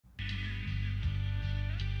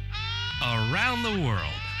Around the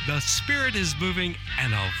world, the Spirit is moving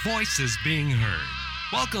and a voice is being heard.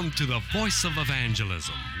 Welcome to the Voice of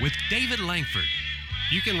Evangelism with David Langford.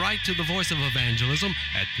 You can write to the Voice of Evangelism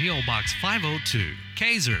at P.O. Box 502,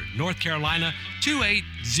 Kaiser, North Carolina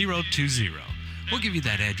 28020. We'll give you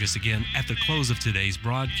that address again at the close of today's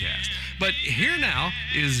broadcast. But here now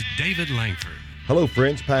is David Langford. Hello,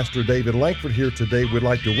 friends. Pastor David Langford here today. We'd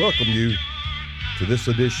like to welcome you to this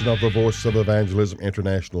edition of the Voice of Evangelism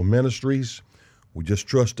International Ministries. We just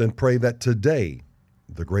trust and pray that today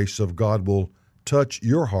the grace of God will touch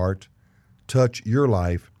your heart, touch your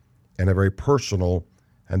life in a very personal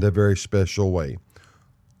and a very special way.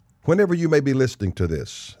 Whenever you may be listening to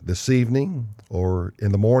this evening or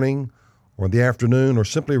in the morning or in the afternoon or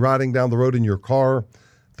simply riding down the road in your car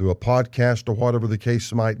through a podcast or whatever the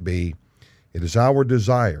case might be, it is our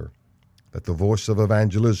desire that the Voice of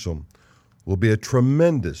Evangelism will be a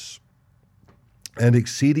tremendous and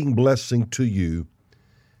exceeding blessing to you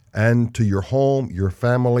and to your home, your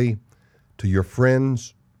family, to your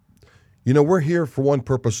friends. You know, we're here for one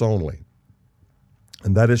purpose only,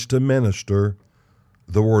 and that is to minister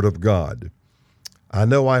the Word of God. I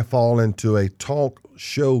know I fall into a talk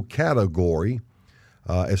show category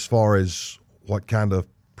as far as what kind of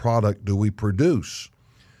product do we produce.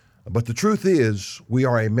 But the truth is, we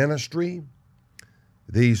are a ministry.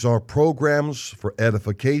 These are programs for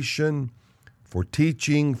edification, for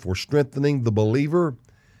teaching, for strengthening the believer,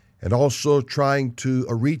 and also trying to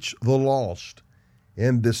reach the lost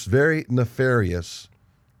in this very nefarious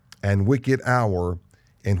and wicked hour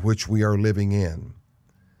in which we are living in.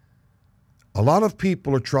 A lot of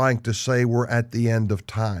people are trying to say we're at the end of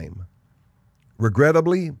time.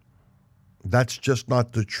 Regrettably, that's just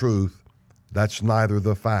not the truth. That's neither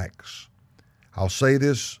the facts. I'll say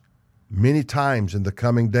this many times in the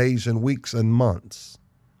coming days and weeks and months.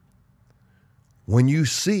 When you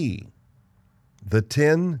see the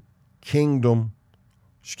 10 kings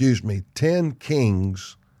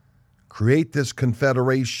create this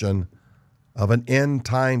confederation of an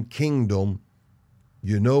end-time kingdom,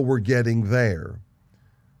 you know we're getting there.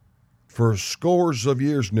 For scores of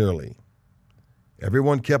years nearly,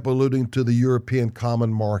 everyone kept alluding to the European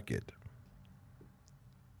common market.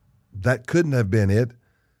 That couldn't have been it,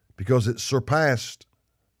 because it surpassed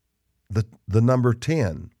the number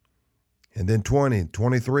 10, and then 20,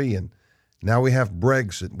 23, and now we have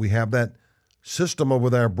Brexit. We have that system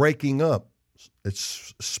over there breaking up.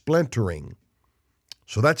 It's splintering.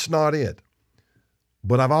 So that's not it.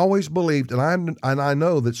 But I've always believed, and I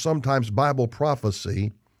know that sometimes Bible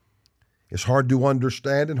prophecy is hard to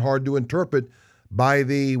understand and hard to interpret by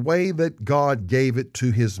the way that God gave it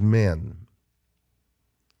to his men.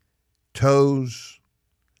 Toes,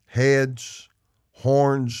 heads,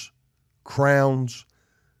 horns, crowns,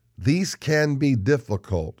 these can be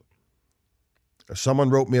difficult. Someone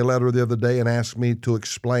wrote me a letter the other day and asked me to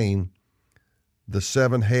explain the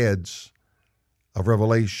 7 heads of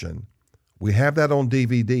Revelation. We have that on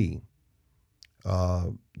DVD.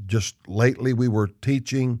 Just lately we were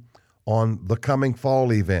teaching on the coming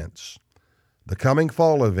fall events. The coming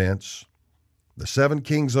fall events, the 7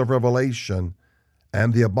 kings of Revelation,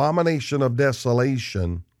 and the abomination of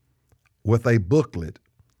desolation with a booklet.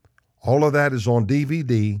 All of that is on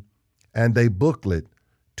DVD and a booklet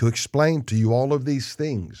to explain to you all of these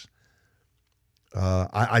things.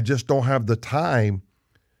 I just don't have the time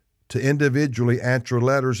to individually answer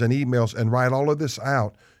letters and emails and write all of this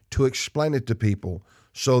out to explain it to people.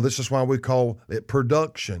 So this is why we call it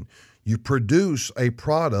production. You produce a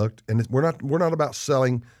product, and we're not about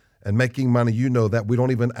selling and making money. You know that. We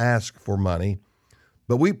don't even ask for money.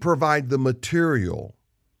 But we provide the material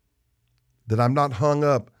that I'm not hung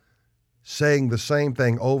up saying the same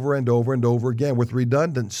thing over and over and over again with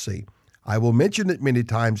redundancy. I will mention it many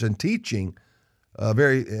times in teaching in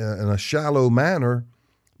a shallow manner,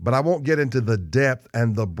 but I won't get into the depth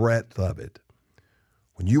and the breadth of it.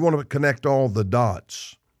 When you want to connect all the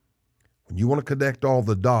dots,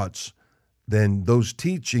 then those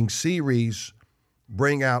teaching series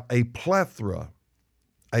bring out a plethora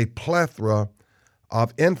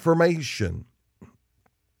of information.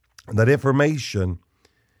 And that information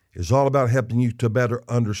is all about helping you to better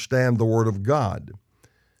understand the Word of God.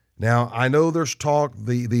 Now, I know there's talk,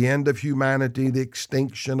 the end of humanity, the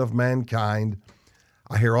extinction of mankind.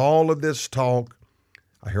 I hear all of this talk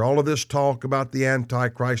about the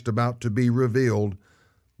Antichrist about to be revealed.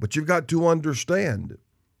 But you've got to understand,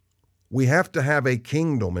 we have to have a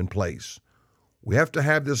kingdom in place. We have to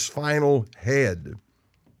have this final head,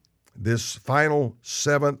 this final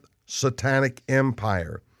 7th satanic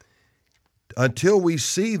empire. Until we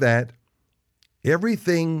see that,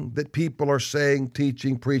 Everything that people are saying,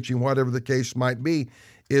 teaching, preaching, whatever the case might be,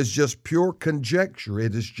 is just pure conjecture.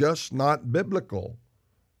 It is just not biblical.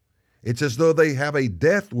 It's as though they have a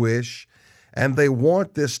death wish and they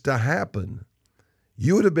want this to happen.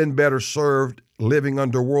 You would have been better served living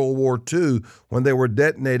under World War II when they were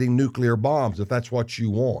detonating nuclear bombs, if that's what you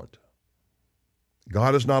want.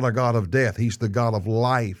 God is not a God of death. He's the God of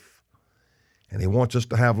life. And He wants us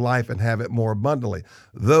to have life and have it more abundantly.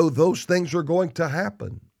 Though those things are going to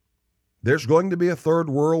happen. There's going to be a third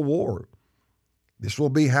world war. This will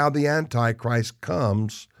be how the Antichrist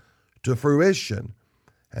comes to fruition.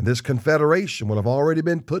 And this confederation will have already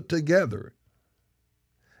been put together.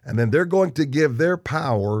 And then they're going to give their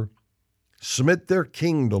power, submit their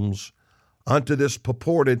kingdoms unto this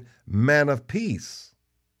purported man of peace,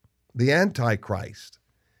 the Antichrist.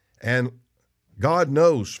 And God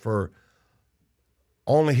knows, for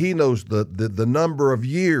only He knows the number of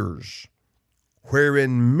years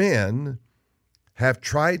wherein men have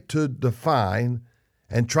tried to define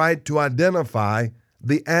and tried to identify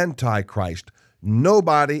the Antichrist.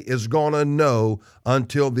 Nobody is going to know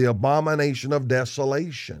until the abomination of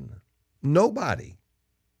desolation. Nobody.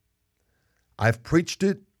 I've preached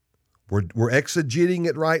it. We're exegeting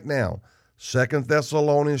it right now. 2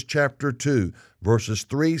 Thessalonians chapter 2, verses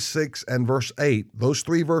 3, 6, and verse 8. Those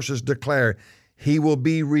three verses declare He will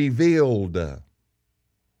be revealed.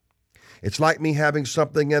 It's like me having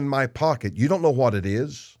something in my pocket. You don't know what it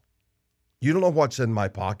is. You don't know what's in my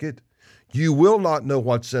pocket. You will not know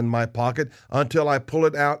what's in my pocket until I pull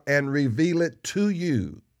it out and reveal it to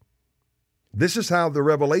you. This is how the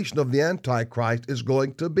revelation of the Antichrist is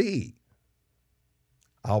going to be.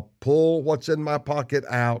 I'll pull what's in my pocket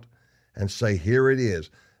out and say, here it is.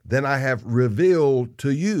 Then I have revealed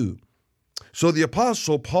to you. So the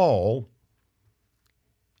Apostle Paul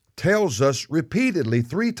tells us repeatedly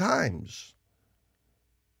 3 times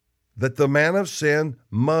that the man of sin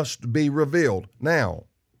must be revealed. Now,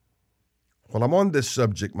 when I'm on this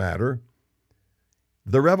subject matter,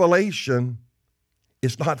 the revelation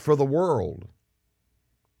is not for the world.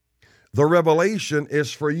 The revelation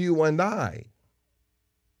is for you and I.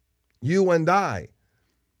 You and I.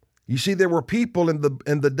 You see, there were people in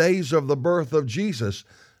the days of the birth of Jesus,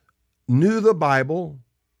 knew the Bible,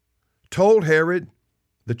 told Herod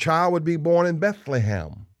the child would be born in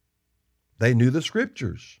Bethlehem. They knew the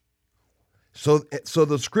Scriptures. So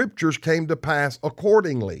the Scriptures came to pass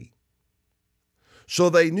accordingly. So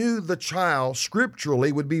they knew the child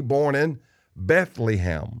scripturally would be born in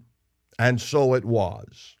Bethlehem. And so it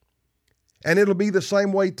was. And it'll be the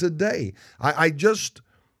same way today.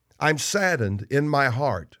 I'm saddened in my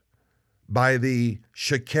heart by the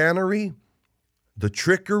chicanery, the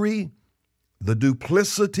trickery, the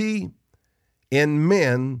duplicity in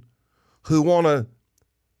men who want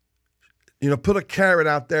to, put a carrot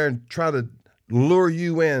out there and try to lure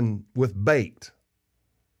you in with bait.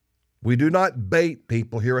 We do not bait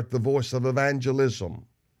people here at the Voice of Evangelism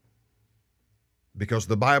because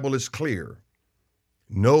the Bible is clear.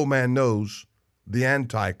 No man knows the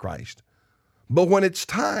Antichrist. But when it's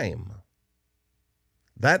time,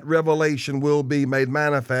 that revelation will be made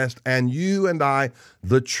manifest, and you and I,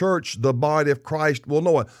 the church, the body of Christ, will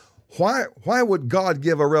know it. Why would God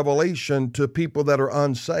give a revelation to people that are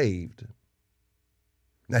unsaved?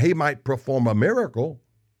 Now, He might perform a miracle,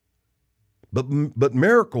 but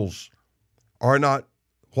miracles are not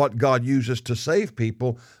what God uses to save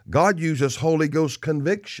people. God uses Holy Ghost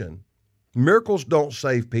conviction. Miracles don't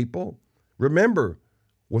save people. Remember,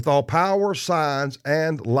 with all power, signs,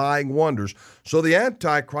 and lying wonders. So the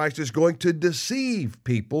Antichrist is going to deceive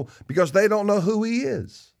people because they don't know who he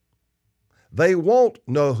is. They won't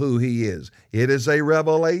know who he is. It is a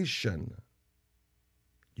revelation.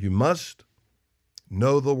 You must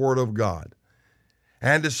know the Word of God.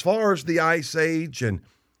 And as far as the Ice Age and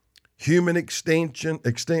human extinction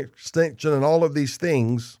and all of these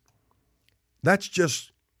things, that's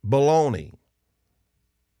just baloney.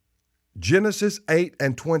 Genesis 8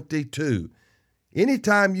 and 22.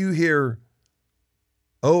 Anytime you hear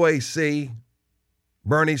OAC,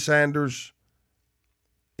 Bernie Sanders,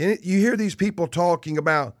 you hear these people talking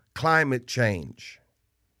about climate change.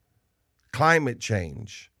 Climate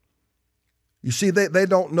change. You see, they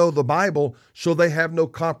don't know the Bible, so they have no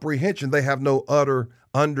comprehension. They have no utter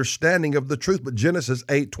understanding of the truth. But Genesis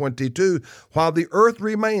 8:22, while the earth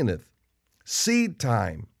remaineth, seed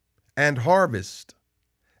time and harvest,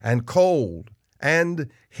 and cold and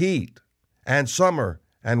heat, and summer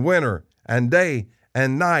and winter, and day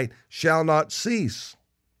and night shall not cease.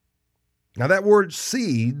 Now that word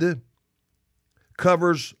seed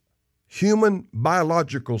covers human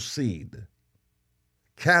biological seed,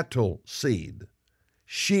 cattle seed,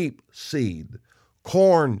 sheep seed,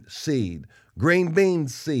 corn seed, green bean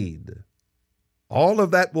seed. All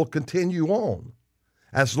of that will continue on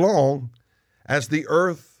as long as the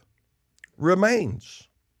earth remains.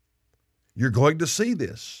 You're going to see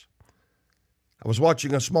this. I was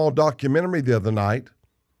watching a small documentary the other night.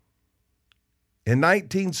 In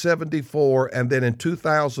 1974 and then in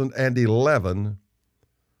 2011,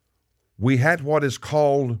 we had what is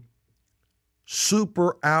called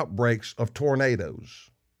super outbreaks of tornadoes.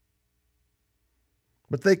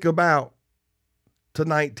 But think about to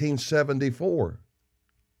 1974.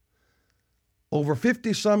 Over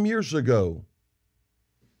 50 some years ago,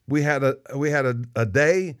 we had a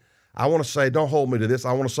day, I want to say, don't hold me to this,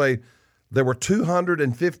 I want to say there were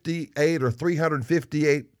 258 or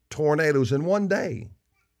 358 tornadoes in one day.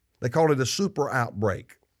 They called it a super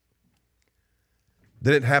outbreak.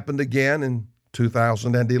 Then it happened again in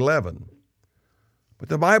 2011. But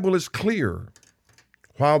the Bible is clear.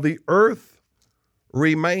 While the earth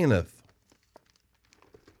remaineth,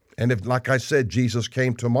 and if, like I said, Jesus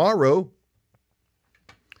came tomorrow,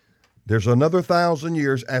 there's another 1,000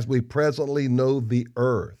 years as we presently know the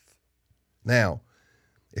earth. Now,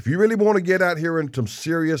 if you really want to get out here into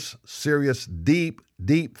some serious, deep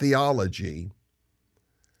theology,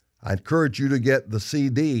 I encourage you to get the the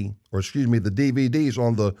DVDs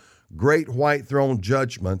on the Great White Throne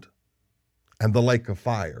Judgment and the Lake of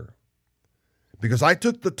Fire. Because I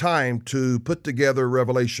took the time to put together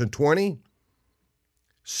Revelation 20,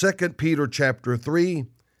 2 Peter chapter 3,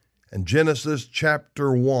 and Genesis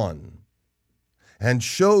chapter 1, and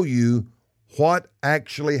show you what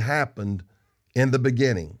actually happened in the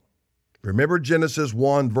beginning. Remember Genesis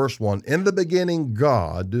 1, verse 1. In the beginning,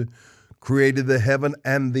 God created the heaven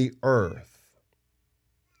and the earth.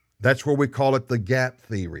 That's where we call it the gap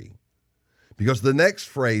theory. Because the next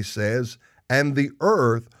phrase says, and the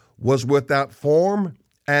earth was without form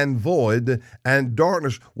and void, and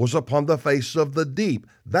darkness was upon the face of the deep.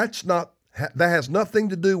 That has nothing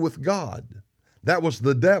to do with God. That was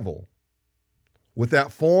the devil.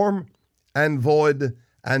 Without form and void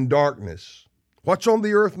and darkness. What's on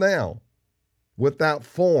the earth now? Without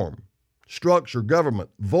form, structure, government,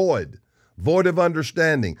 void of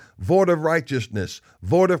understanding, void of righteousness,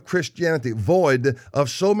 void of Christianity, void of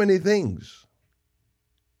so many things.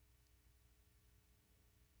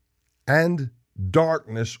 And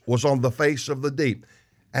darkness was on the face of the deep.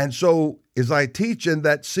 And so, as I teach in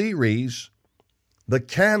that series, the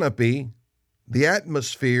canopy, the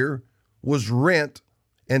atmosphere was rent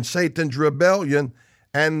in Satan's rebellion,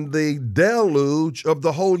 and the deluge of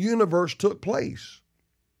the whole universe took place.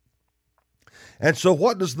 And so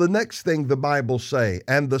what does the next thing the Bible say?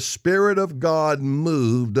 And the Spirit of God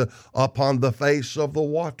moved upon the face of the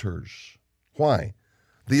waters. Why?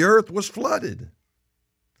 The earth was flooded.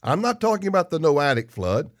 I'm not talking about the Noahic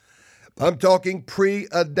flood. I'm talking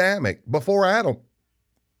pre-Adamic, before Adam.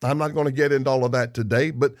 I'm not going to get into all of that today,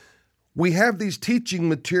 but we have these teaching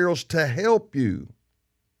materials to help you.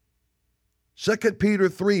 2 Peter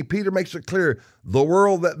 3, Peter makes it clear, the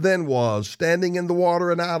world that then was, standing in the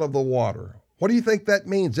water and out of the water. What do you think that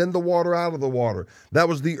means, in the water, out of the water? That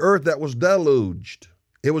was the earth that was deluged.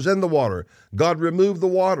 It was in the water. God removed the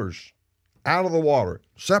waters out of the water,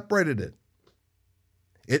 separated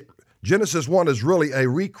it. Genesis 1 is really a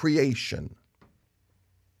recreation.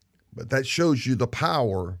 But that shows you the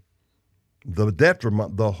power, the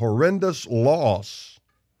detriment, the horrendous loss,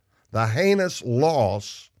 the heinous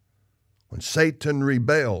loss when Satan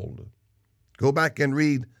rebelled. Go back and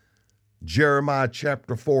read Jeremiah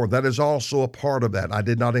chapter 4. That is also a part of that. I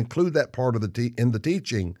did not include that part of in the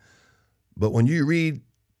teaching, but when you read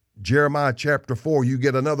Jeremiah chapter 4, you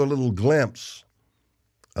get another little glimpse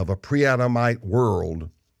of a pre-Adamite world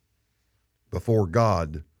before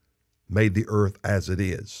God made the earth as it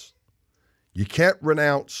is. You can't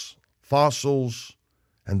renounce fossils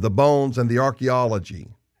and the bones and the archaeology.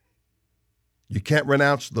 You can't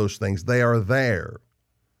renounce those things. They are there.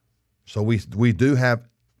 So we do have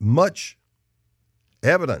much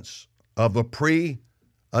evidence of a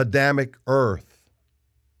pre-Adamic earth,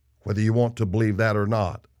 whether you want to believe that or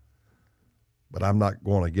not. But I'm not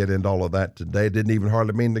going to get into all of that today. Didn't even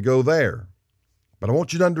hardly mean to go there. But I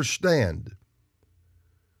want you to understand,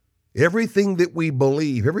 everything that we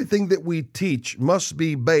believe, everything that we teach must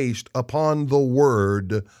be based upon the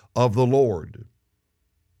word of the Lord.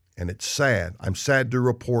 And it's sad. I'm sad to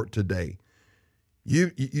report today.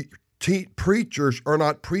 Preachers are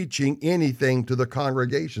not preaching anything to the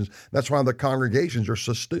congregations. That's why the congregations are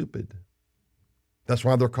so stupid. That's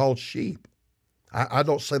why they're called sheep. I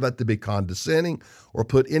don't say that to be condescending or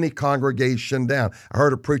put any congregation down. I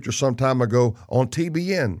heard a preacher some time ago on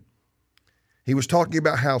TBN. He was talking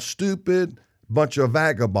about how stupid bunch of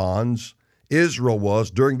vagabonds Israel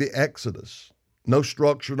was during the Exodus. No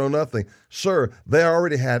structure, no nothing. Sir, they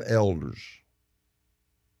already had elders.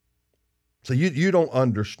 So you don't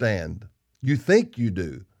understand. You think you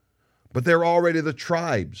do, but they're already the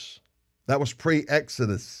tribes. That was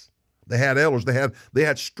pre-Exodus. They had elders. They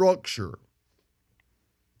had structure.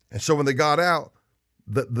 And so when they got out,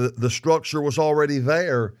 the structure was already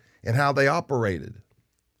there in how they operated.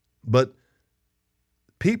 But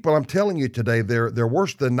people, I'm telling you today, they're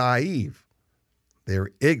worse than naive. They're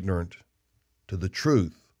ignorant to the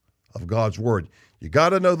truth of God's word. You got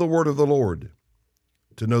to know the word of the Lord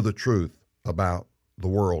to know the truth about the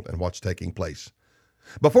world and what's taking place.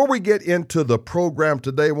 Before we get into the program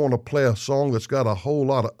today, I want to play a song that's got a whole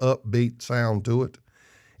lot of upbeat sound to it.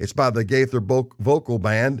 It's by the Gaither Vocal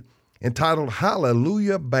Band entitled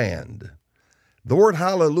Hallelujah Band. The word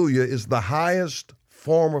hallelujah is the highest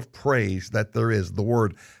form of praise that there is, the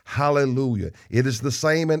word hallelujah. It is the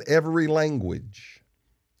same in every language.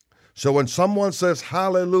 So when someone says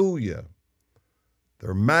hallelujah,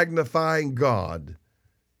 they're magnifying God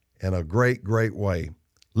in a great, great way.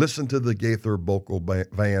 Listen to the Gaither Vocal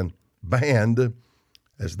Band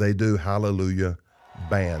as they do Hallelujah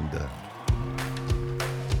Band.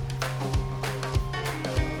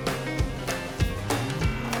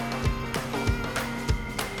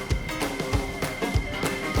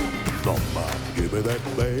 Somebody give me that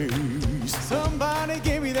bass. Somebody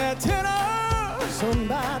give me that tenor.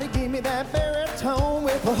 Somebody give me that baritone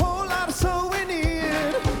with a whole lot of soul in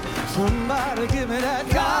it. Somebody give me that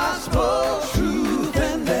gospel truth,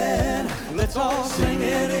 and then let's all sing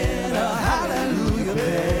it in a hallelujah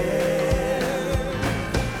band.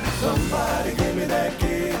 Somebody give me that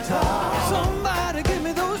guitar. Somebody give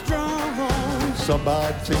me those drums.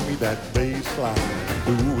 Somebody sing me that bass line.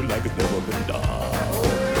 Ooh, like it's never been done.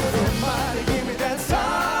 Somebody give me that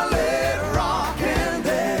solid rock, and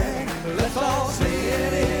then let's all sing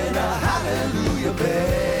it in a hallelujah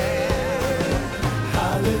band.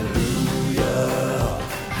 Hallelujah,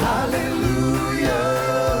 hallelujah.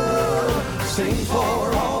 Sing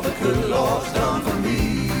for all the good Lord's done for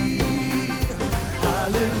me.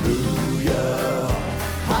 Hallelujah,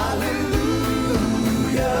 hallelujah.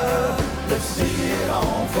 Let's sing it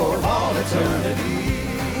on for all eternity.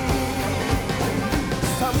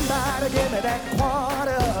 Somebody give me that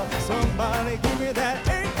quarter. Somebody give me that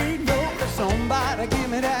eight note. Somebody give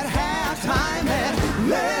me that halftime and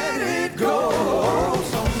let it go.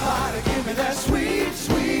 Somebody give me that sweet,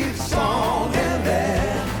 sweet song, and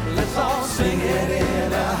then let's all sing it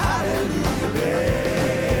in a hallelujah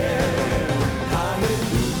band.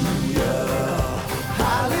 Hallelujah,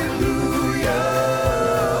 hallelujah.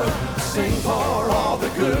 Sing for all the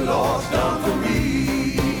good Lord's done for me.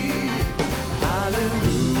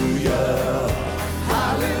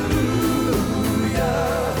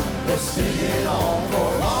 Sing it on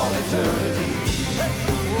for all eternity.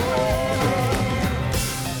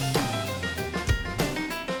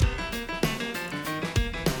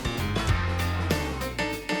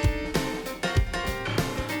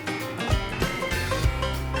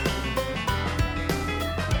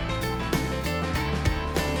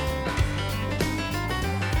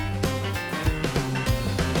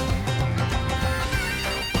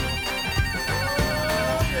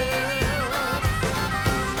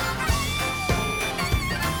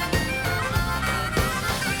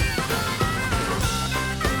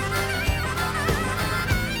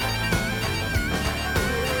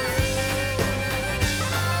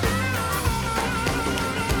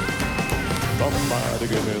 Somebody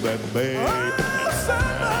give me that bass.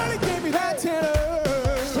 Somebody give me that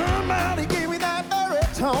tenor. Somebody give me that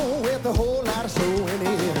baritone with a whole lot of soul in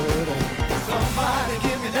it. Somebody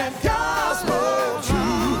give me that gospel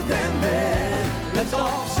truth, and then let's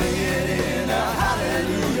all sing it in a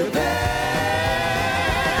hallelujah band.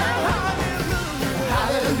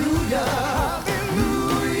 Hallelujah,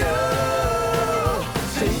 hallelujah.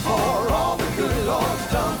 Sing for all the good Lord's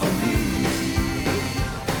done for me.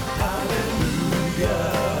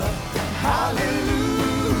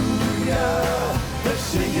 Hallelujah, let's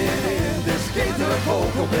sing it in this Gaither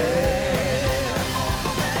Vocal Band.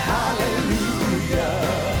 Hallelujah,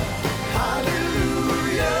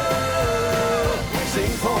 hallelujah.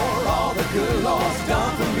 Sing for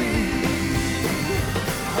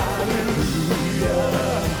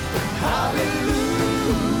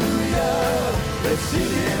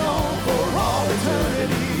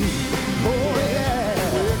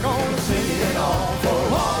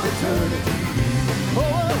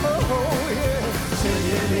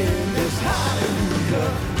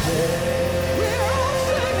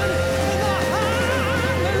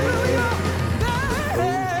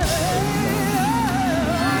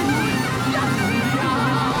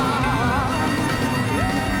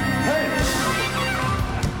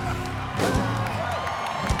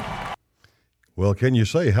Well, can you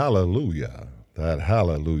say hallelujah? That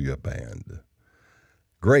Hallelujah Band.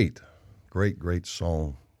 Great, great, great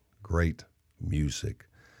song. Great music.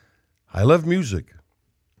 I love music.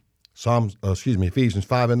 Ephesians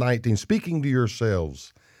 5:19, speaking to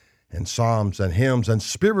yourselves in psalms and hymns and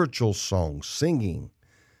spiritual songs, singing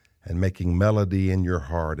and making melody in your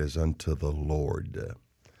heart as unto the Lord.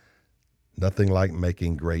 Nothing like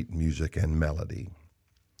making great music and melody.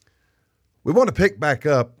 We want to pick back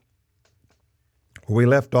up where we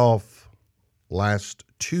left off last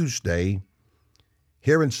Tuesday,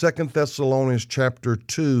 here in 2 Thessalonians chapter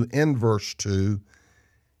 2 in verse 2,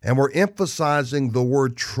 and we're emphasizing the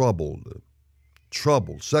word troubled.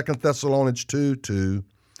 Troubled. 2 Thessalonians 2:2,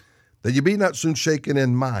 that you be not soon shaken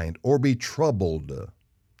in mind, or be troubled,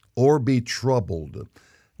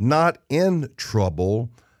 not in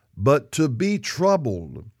trouble, but to be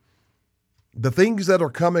troubled. The things that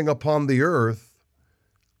are coming upon the earth,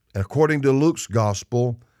 according to Luke's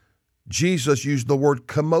gospel, Jesus used the word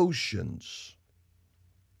commotions.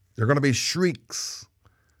 There are going to be shrieks.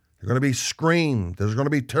 There are going to be screams. There's going to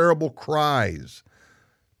be terrible cries.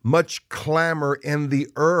 Much clamor in the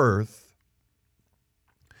earth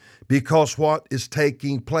because what is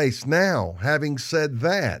taking place. Now, having said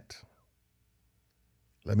that,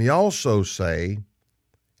 let me also say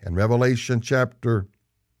in Revelation chapter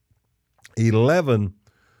 11,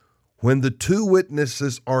 when the two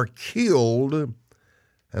witnesses are killed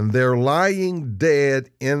and they're lying dead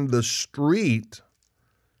in the street,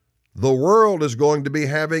 the world is going to be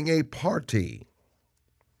having a party.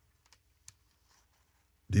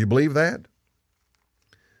 Do you believe that?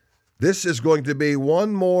 This is going to be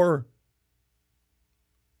one more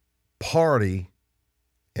party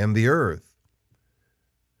in the earth.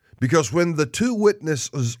 Because when the two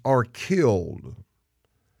witnesses are killed,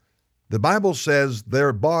 the Bible says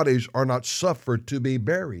their bodies are not suffered to be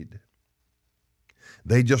buried.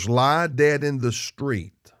 They just lie dead in the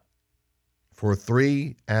street for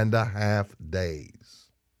 3.5 days.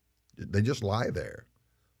 They just lie there.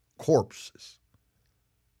 Corpses,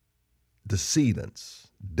 decedents,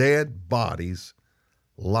 dead bodies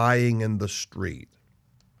lying in the street.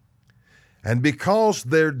 And because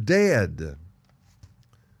they're dead,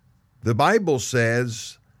 the Bible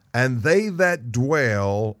says, and they that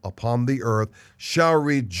dwell upon the earth shall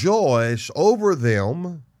rejoice over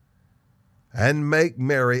them and make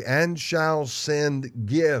merry, and shall send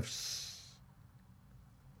gifts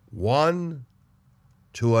one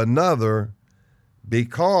to another,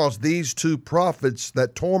 because these two prophets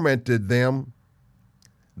that tormented them,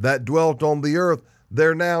 that dwelt on the earth,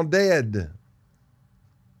 they're now dead.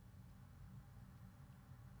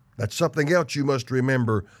 That's something else you must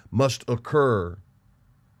remember must occur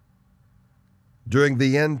during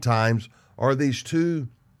the end times, are these two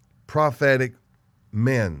prophetic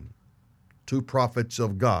men, two prophets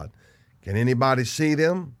of God. Can anybody see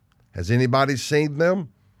them? Has anybody seen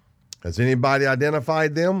them? Has anybody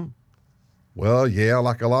identified them? Well, yeah,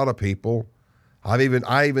 like a lot of people. I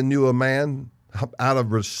even knew a man out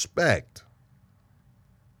of respect.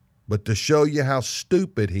 But to show you how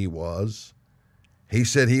stupid he was, he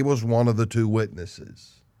said he was one of the two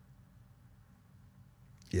witnesses.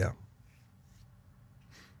 Yeah.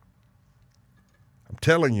 I'm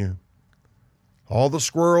telling you, all the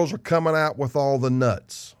squirrels are coming out with all the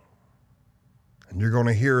nuts. And you're going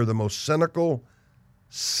to hear the most cynical,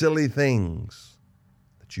 silly things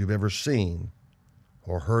that you've ever seen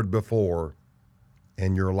or heard before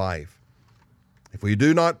in your life. If we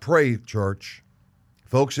do not pray, church,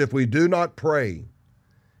 folks, if we do not pray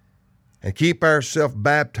and keep ourselves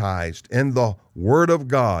baptized in the Word of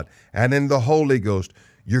God and in the Holy Ghost,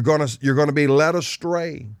 you're going to be led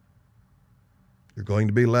astray. You're going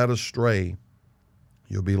to be led astray.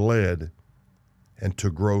 You'll be led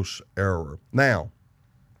into gross error. Now,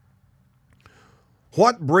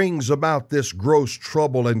 what brings about this gross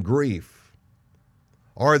trouble and grief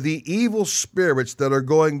are the evil spirits that are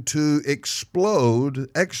going to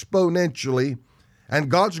explode exponentially,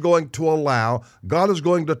 and God is going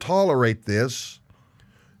to tolerate this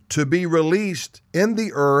to be released in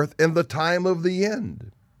the earth in the time of the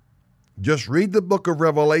end. Just read the book of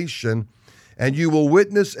Revelation, and you will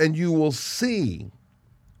witness and you will see.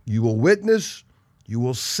 You will witness, you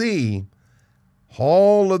will see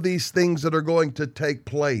all of these things that are going to take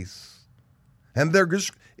place. And they're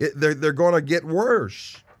going to get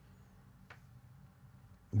worse.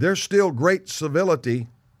 There's still great civility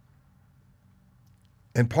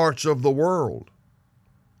in parts of the world.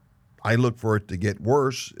 I look for it to get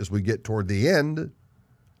worse as we get toward the end.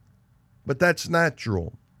 But that's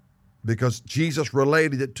natural, because Jesus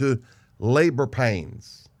related it to labor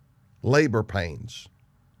pains. Labor pains.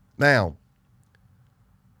 Now,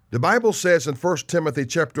 The Bible says in 1 Timothy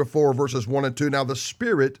chapter 4, verses 1 and 2, now the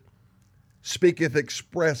Spirit speaketh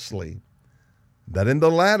expressly that in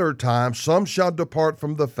the latter time some shall depart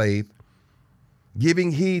from the faith,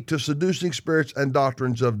 giving heed to seducing spirits and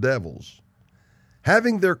doctrines of devils,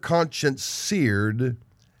 having their conscience seared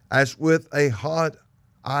as with a hot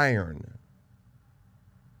iron.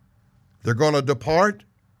 They're going to depart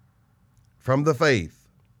from the faith.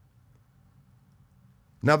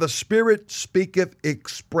 Now the Spirit speaketh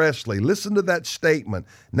expressly. Listen to that statement.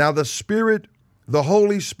 Now the Spirit, the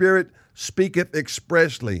Holy Spirit speaketh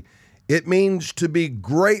expressly. It means to be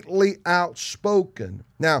greatly outspoken.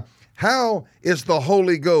 Now, how is the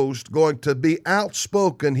Holy Ghost going to be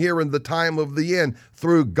outspoken here in the time of the end?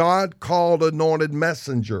 Through God-called anointed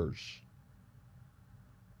messengers.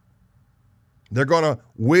 They're going to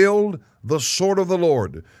wield the sword of the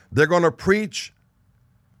Lord. They're going to preach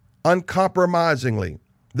uncompromisingly.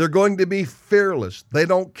 They're going to be fearless. They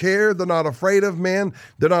don't care. They're not afraid of men.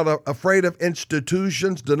 They're not afraid of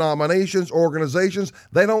institutions, denominations, organizations.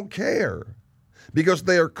 They don't care because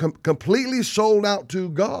they are completely sold out to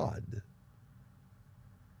God.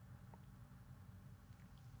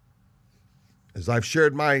 As I've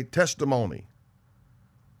shared my testimony,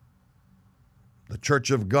 the Church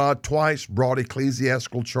of God twice brought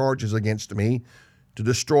ecclesiastical charges against me to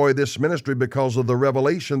destroy this ministry because of the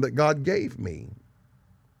revelation that God gave me.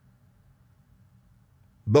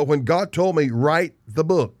 But when God told me, write the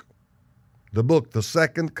book, the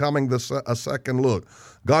second coming, a second look,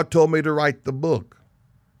 God told me to write the book.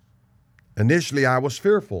 Initially, I was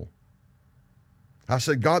fearful. I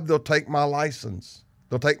said, God, they'll take my license.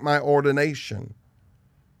 They'll take my ordination.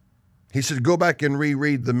 He said, go back and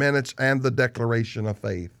reread the minutes and the declaration of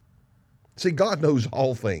faith. See, God knows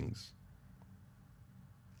all things.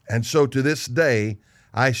 And so to this day,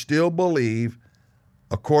 I still believe,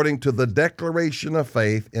 according to the declaration of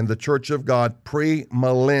faith in the Church of God,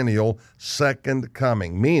 pre-millennial second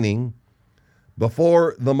coming, meaning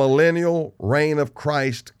before the millennial reign of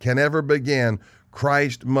Christ can ever begin,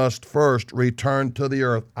 Christ must first return to the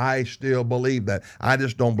earth. I still believe that. I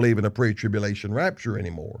just don't believe in a pre-tribulation rapture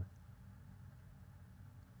anymore.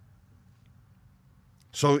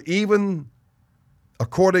 So even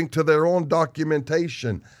according to their own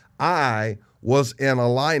documentation, I was in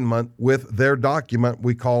alignment with their document.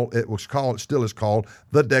 It still is called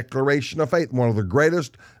the Declaration of Faith, one of the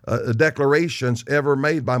greatest declarations ever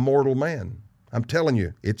made by mortal man. I'm telling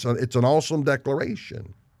you, it's an awesome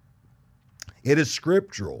declaration. It is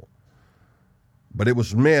scriptural, but it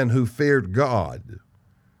was men who feared God.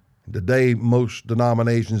 Today, most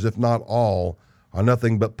denominations, if not all, are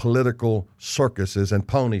nothing but political circuses and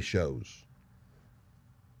pony shows.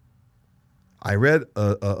 I read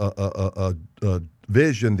a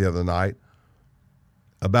vision the other night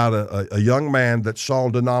about a young man that saw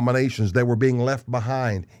denominations. They were being left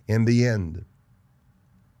behind in the end.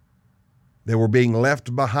 They were being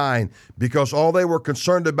left behind because all they were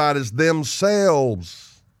concerned about is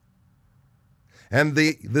themselves and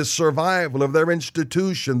the survival of their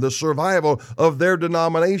institution, the survival of their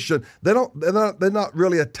denomination. They're not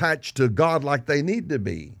really attached to God like they need to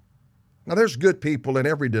be. Now, there's good people in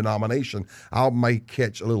every denomination. I may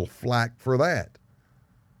catch a little flack for that.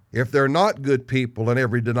 If they're not good people in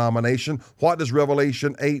every denomination, what does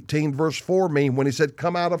Revelation 18 verse 4 mean when he said,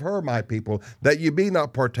 come out of her, my people, that you be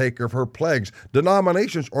not partaker of her plagues?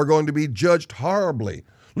 Denominations are going to be judged horribly.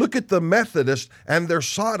 Look at the Methodists and their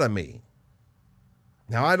sodomy.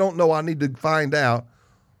 Now, I don't know. I need to find out.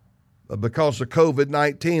 Because of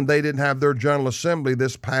COVID-19, they didn't have their General Assembly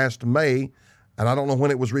this past May, and I don't know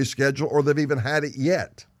when it was rescheduled or they've even had it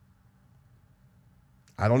yet.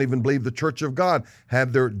 I don't even believe the Church of God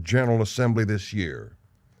had their General Assembly this year.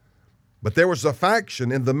 But there was a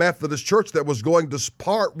faction in the Methodist Church that was going to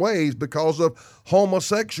part ways because of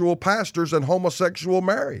homosexual pastors and homosexual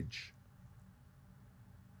marriage.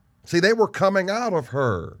 See, they were coming out of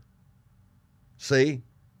her. See,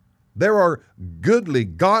 there are goodly,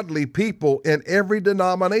 godly people in every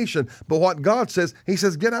denomination. But what God says, he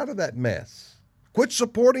says, get out of that mess. Quit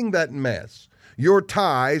supporting that mess. Your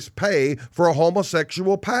tithes pay for a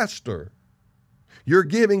homosexual pastor. Your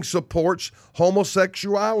giving supports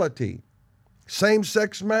homosexuality,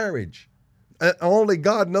 same-sex marriage. And only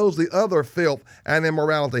God knows the other filth and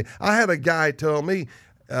immorality. I had a guy tell me,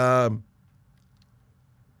 trying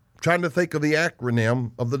to think of the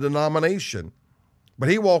acronym of the denomination, but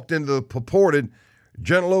he walked into the purported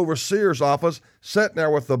general overseer's office, sitting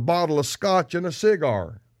there with a bottle of scotch and a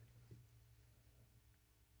cigar.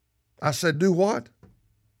 I said, do what?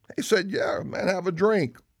 He said, yeah, man, have a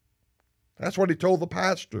drink. That's what he told the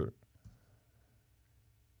pastor.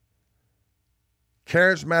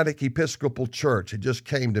 Charismatic Episcopal Church. It just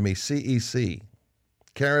came to me, CEC,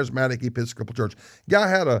 Charismatic Episcopal Church. Guy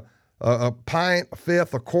had a pint, a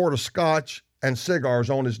fifth, a quart of scotch, and cigars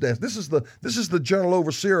on his desk. This is the general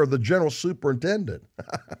overseer of the general superintendent.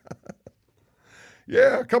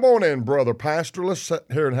 Yeah, come on in, brother pastor. Let's sit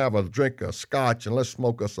here and have a drink of scotch and let's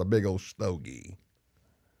smoke us a big old stogie.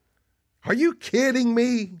 Are you kidding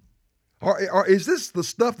me? Or is this the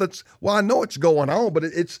stuff that's, well, I know it's going on, but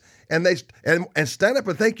it's, and stand up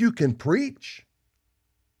and think you can preach?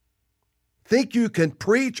 Think you can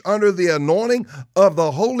preach under the anointing of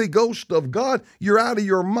the Holy Ghost of God? You're out of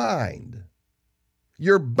your mind.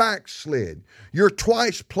 You're backslid. You're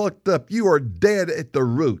twice plucked up. You are dead at the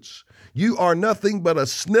roots. You are nothing but a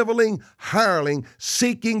sniveling hireling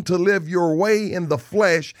seeking to live your way in the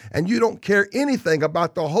flesh, and you don't care anything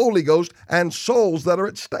about the Holy Ghost and souls that are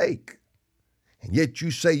at stake. And yet you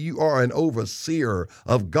say you are an overseer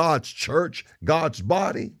of God's church, God's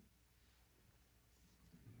body.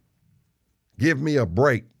 Give me a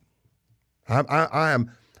break. I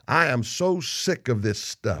am so sick of this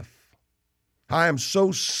stuff. I am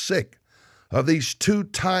so sick of these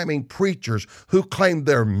two-timing preachers who claim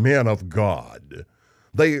they're men of God.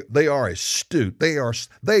 They are astute.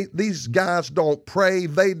 These guys don't pray.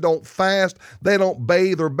 They don't fast. They don't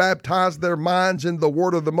bathe or baptize their minds in the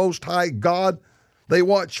word of the Most High God. They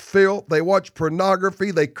watch filth. They watch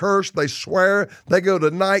pornography. They curse. They swear. They go to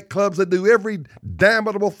nightclubs. They do every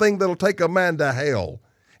damnable thing that'll take a man to hell,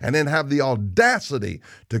 and then have the audacity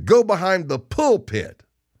to go behind the pulpit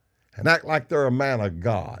and act like they're a man of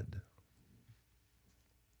God.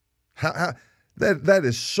 That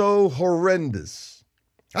is so horrendous.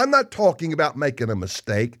 I'm not talking about making a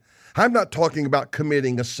mistake. I'm not talking about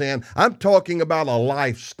committing a sin. I'm talking about a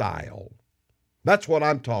lifestyle. That's what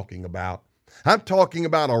I'm talking about. I'm talking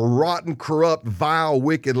about a rotten, corrupt, vile,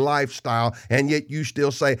 wicked lifestyle, and yet you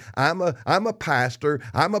still say, I'm a pastor,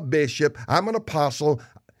 I'm a bishop, I'm an apostle.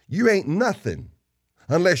 You ain't nothing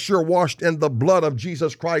unless you're washed in the blood of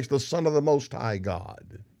Jesus Christ, the Son of the Most High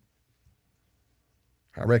God.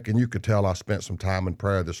 I reckon you could tell I spent some time in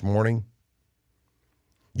prayer this morning.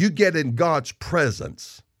 You get in God's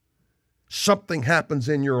presence, something happens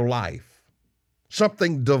in your life,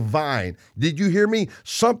 something divine. Did you hear me?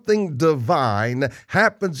 Something divine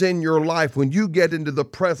happens in your life when you get into the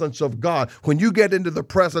presence of God, when you get into the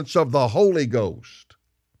presence of the Holy Ghost.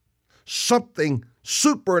 Something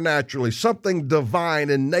supernaturally, something divine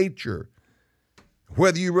in nature.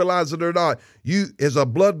 Whether you realize it or not, you, as a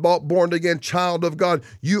blood-bought, born-again child of God,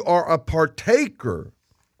 you are a partaker.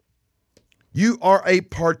 You are a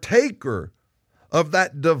partaker of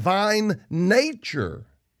that divine nature.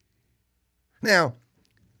 Now,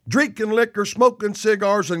 drinking liquor, smoking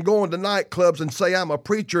cigars, and going to nightclubs and say, I'm a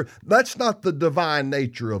preacher, that's not the divine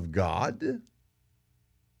nature of God.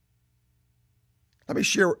 Let me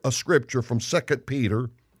share a scripture from 2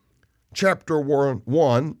 Peter chapter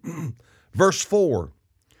 1, verse 4.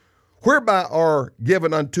 Whereby are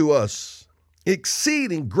given unto us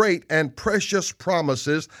exceeding great and precious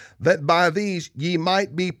promises, that by these ye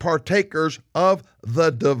might be partakers of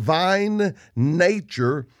the divine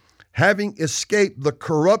nature, having escaped the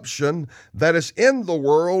corruption that is in the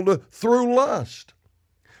world through lust.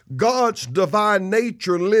 God's divine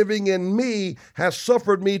nature living in me has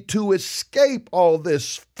suffered me to escape all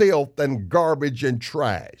this filth and garbage and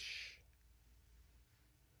trash.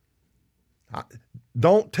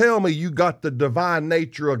 Don't tell me you got the divine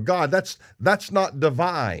nature of God. That's not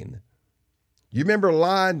divine. You remember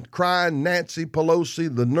lying, crying Nancy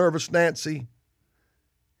Pelosi, the nervous Nancy?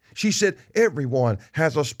 She said everyone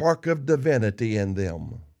has a spark of divinity in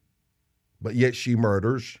them, but yet she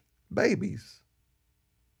murders babies.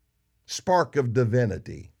 Spark of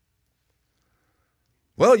divinity.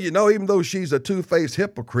 Well, you know, even though she's a two-faced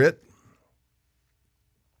hypocrite,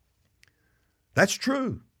 that's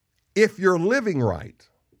true if you're living right.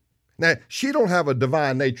 Now, she don't have a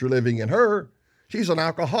divine nature living in her. She's an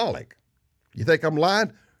alcoholic. You think I'm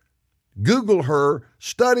lying? Google her,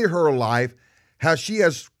 study her life, how she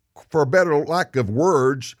has, for better lack of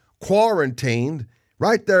words, quarantined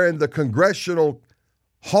right there in the congressional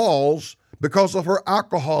halls because of her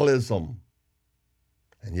alcoholism.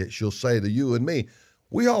 And yet she'll say to you and me,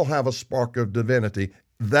 we all have a spark of divinity.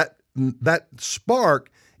 That spark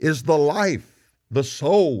is the life, the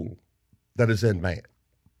soul that is in man.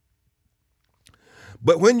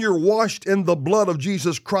 But when you're washed in the blood of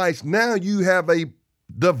Jesus Christ, now you have a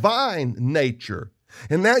divine nature.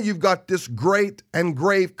 And now you've got this great and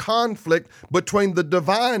grave conflict between the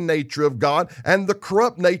divine nature of God and the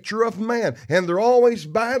corrupt nature of man. And they're always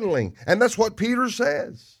battling. And that's what Peter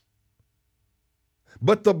says.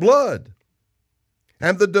 But the blood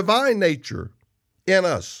and the divine nature in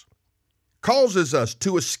us causes us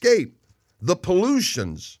to escape the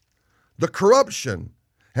pollutions, the corruption,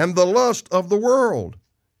 and the lust of the world.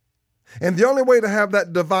 And the only way to have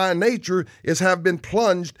that divine nature is have been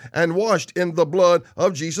plunged and washed in the blood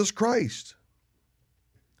of Jesus Christ.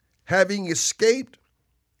 Having escaped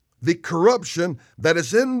the corruption that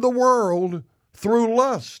is in the world through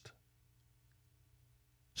lust.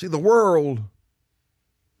 See, the world,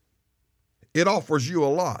 it offers you a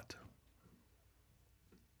lot.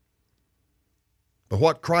 But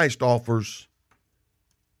what Christ offers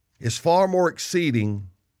is far more exceeding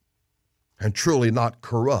and truly not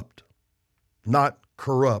corrupt. Not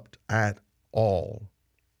corrupt at all.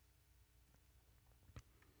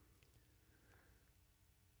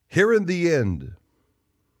 Here in the end,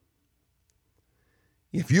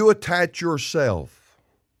 if you attach yourself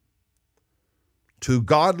to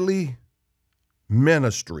godly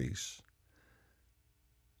ministries,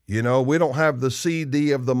 you know, we don't have the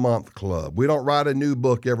CD of the month club. We don't write a new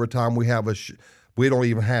book every time we have we don't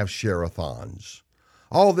even have share-a-thons.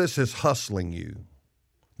 All this is hustling you.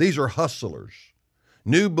 These are hustlers.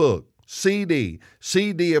 New book, CD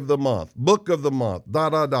of the month, book of the month,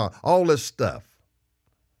 all this stuff.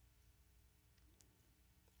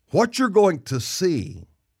 What you're going to see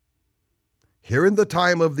here in the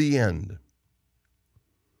time of the end,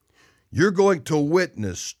 you're going to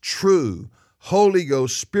witness true Holy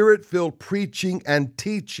Ghost, Spirit-filled preaching and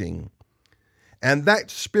teaching. And that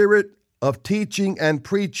spirit of teaching and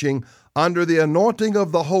preaching under the anointing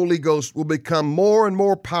of the Holy Ghost will become more and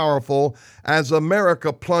more powerful as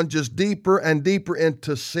America plunges deeper and deeper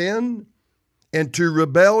into sin, into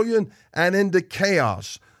rebellion, and into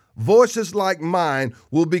chaos. Voices like mine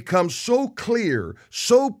will become so clear,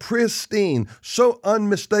 so pristine, so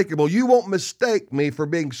unmistakable. You won't mistake me for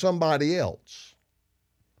being somebody else.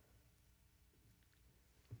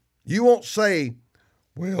 You won't say,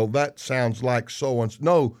 well, that sounds like so-and-so.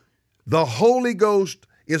 No, the Holy Ghost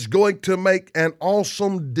is going to make an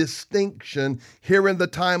awesome distinction here in the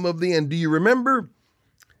time of the end. Do you remember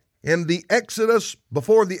in the Exodus,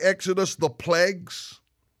 before the Exodus, the plagues,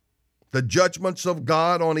 the judgments of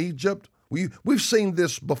God on Egypt? We've seen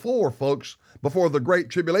this before, folks, before the Great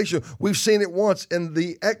Tribulation. We've seen it once in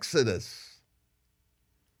the Exodus.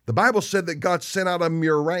 The Bible said that God sent out a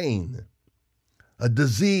murrain, a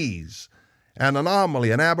disease, an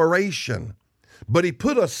anomaly, an aberration. But he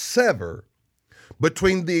put a sever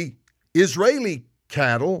between the Israeli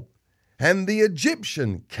cattle and the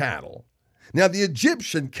Egyptian cattle. Now, the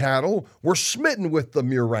Egyptian cattle were smitten with the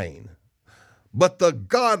murrain, but the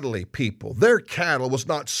godly people, their cattle was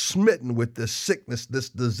not smitten with this sickness, this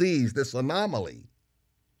disease, this anomaly.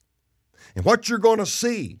 And what you're going to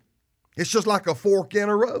see, it's just like a fork in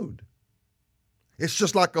a road. It's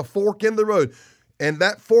just like a fork in the road. And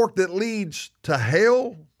that fork that leads to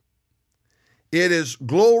hell, it is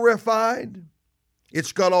glorified.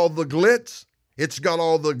 It's got all the glitz. It's got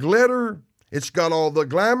all the glitter. It's got all the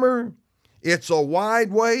glamour. It's a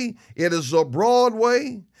wide way. It is a broad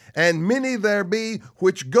way. And many there be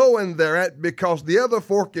which go in thereat, because the other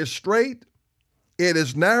fork is straight, it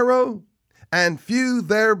is narrow, and few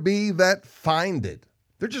there be that find it.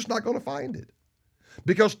 They're just not going to find it.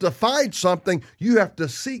 Because to find something, you have to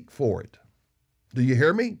seek for it. Do you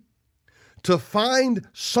hear me? To find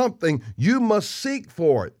something, you must seek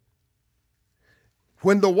for it.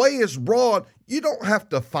 When the way is broad, you don't have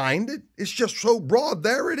to find it. It's just so broad,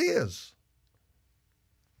 there it is.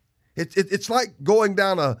 It's like going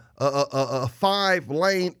down a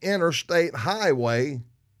 5-lane interstate highway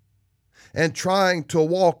and trying to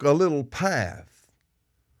walk a little path,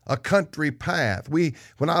 a country path.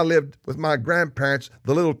 When I lived with my grandparents,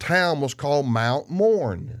 the little town was called Mount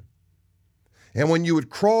Morn. And when you would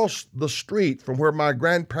cross the street from where my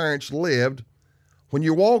grandparents lived, when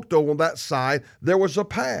you walked over that side, there was a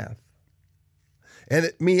path. And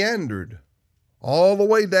it meandered all the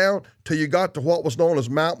way down till you got to what was known as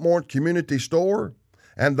Mount Morn Community Store,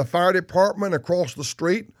 and the fire department across the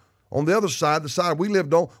street. On the other side, the side we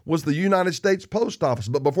lived on, was the United States Post Office.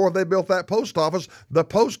 But before they built that post office, the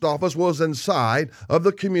post office was inside of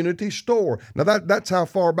the community store. Now that's how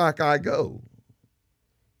far back I go.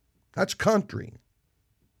 That's country.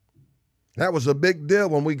 That was a big deal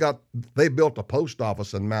when they built a post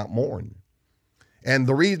office in Mount Morn. And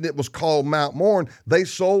the reason it was called Mount Morn, they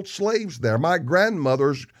sold slaves there. My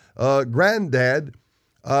grandmother's granddad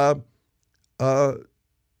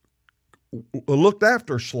looked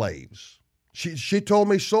after slaves. She told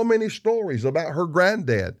me so many stories about her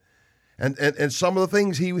granddad and some of the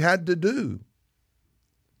things he had to do.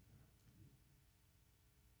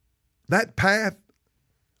 That path,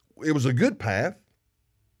 it was a good path.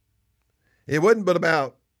 It wasn't but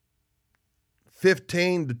about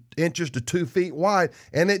 15 inches to 2 feet wide,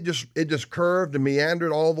 and it just curved and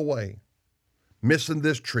meandered all the way. Missing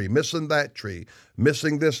this tree, missing that tree,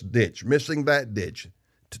 missing this ditch, missing that ditch,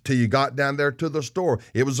 till you got down there to the store.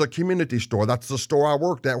 It was a community store. That's the store I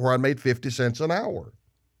worked at where I made 50 cents an hour.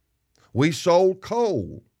 We sold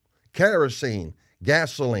coal, kerosene,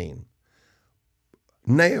 gasoline,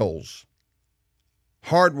 nails,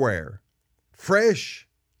 hardware, fresh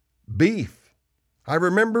beef. I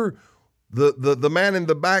remember the man in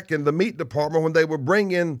the back in the meat department when they would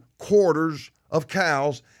bring in quarters of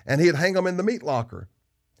cows and he'd hang them in the meat locker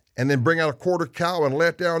and then bring out a quarter cow and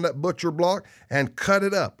let it down that butcher block and cut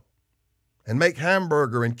it up and make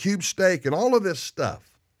hamburger and cube steak and all of this stuff.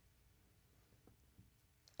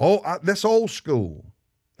 That's old school.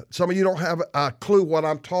 Some of you don't have a clue what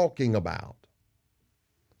I'm talking about.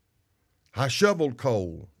 I shoveled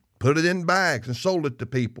coal, put it in bags and sold it to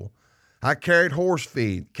people. I carried horse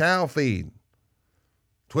feed, cow feed.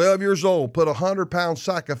 12 years old, put a 100-pound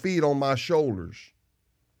sack of feed on my shoulders.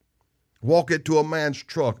 Walk it to a man's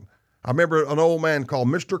truck. I remember an old man called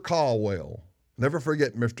Mr. Caldwell. Never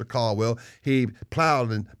forget Mr. Caldwell. He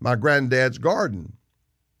plowed in my granddad's garden.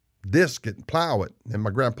 Disc it and plow it. And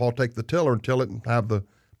my grandpa would take the tiller and till it and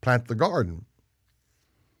plant the garden.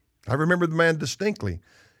 I remember the man distinctly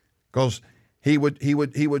because he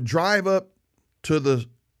would drive up to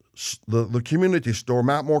the community store,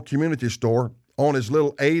 Mount Moore Community Store, on his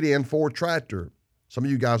little 80 Ford tractor. Some of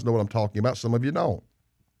you guys know what I'm talking about. Some of you don't.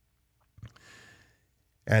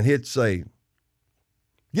 And he'd say,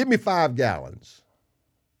 give me 5 gallons.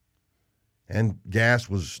 And gas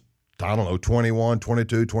was, I don't know, 21,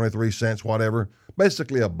 22, 23 cents, whatever.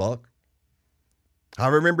 Basically $1. I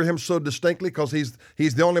remember him so distinctly because he's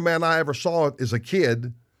the only man I ever saw as a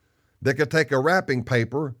kid that could take a wrapping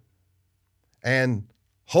paper and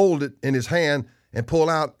hold it in his hand and pull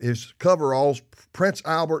out his coveralls, Prince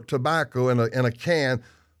Albert tobacco in a can,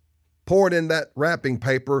 pour it in that wrapping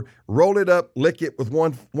paper, roll it up, lick it with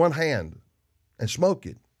one hand, and smoke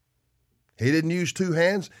it. He didn't use 2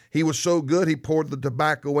 hands. He was so good, he poured the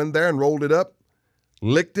tobacco in there and rolled it up,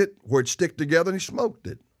 licked it where it stick together, and he smoked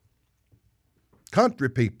it. Country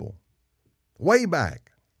people, way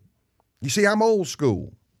back. You see, I'm old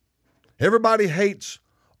school. Everybody hates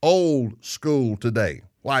old school today.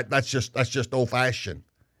 Why? That's just old-fashioned.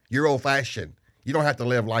 You're old-fashioned. You don't have to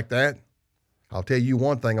live like that. I'll tell you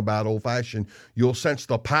one thing about old-fashioned. You'll sense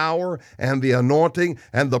the power and the anointing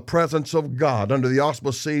and the presence of God under the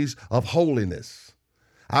auspices of holiness.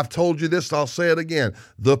 I've told you this, I'll say it again.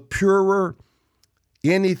 The purer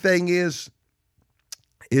anything is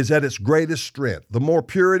at its greatest strength. The more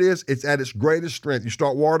pure it is, it's at its greatest strength. You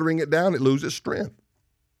start watering it down, it loses strength.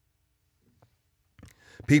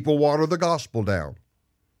 People water the gospel down.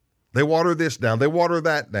 They water this down. They water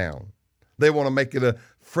that down. They want to make it a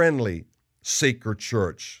friendly seeker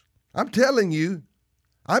church. I'm telling you,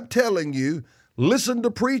 listen to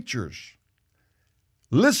preachers.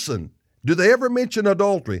 Listen. Do they ever mention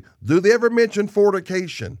adultery? Do they ever mention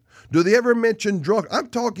fornication? Do they ever mention drunk? I'm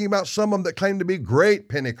talking about some of them that claim to be great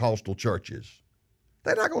Pentecostal churches.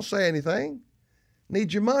 They're not going to say anything.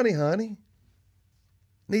 Need your money, honey.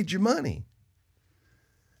 Need your money.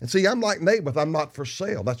 And see, I'm like Naboth, I'm not for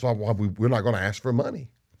sale. That's why we're not going to ask for money.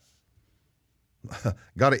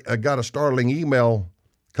 I got a startling email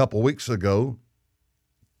a couple weeks ago,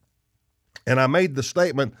 and I made the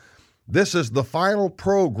statement, this is the final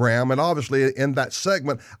program, and obviously in that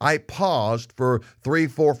segment, I paused for 3,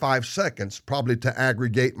 4, 5 seconds, probably to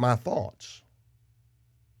aggregate my thoughts.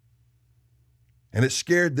 And it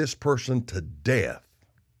scared this person to death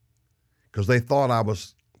because they thought I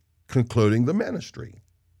was concluding the ministry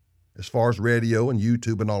as far as radio and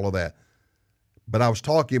YouTube and all of that. But I was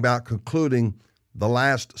talking about concluding the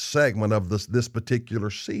last segment of this particular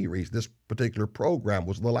series. This particular program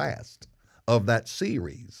was the last of that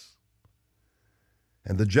series.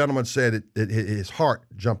 And the gentleman said his heart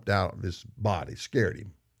jumped out of his body, scared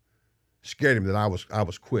him that I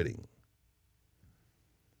was quitting.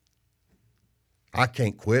 I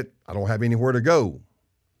can't quit. I don't have anywhere to go.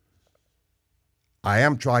 I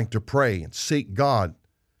am trying to pray and seek God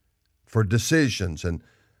for decisions and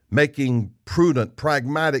making prudent,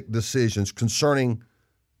 pragmatic decisions concerning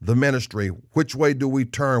the ministry. Which way do we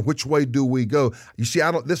turn? Which way do we go? You see,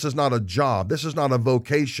 this is not a job. This is not a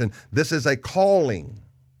vocation. This is a calling.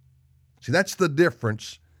 See, that's the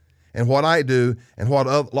difference in what I do and what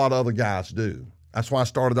a lot of other guys do. That's why I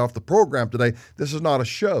started off the program today. This is not a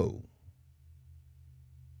show.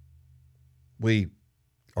 We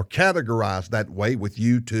are categorized that way with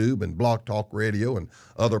YouTube and Blog Talk Radio and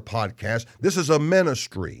other podcasts. This is a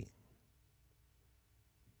ministry.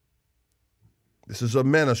 This is a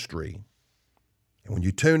ministry. And when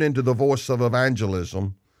you tune into the voice of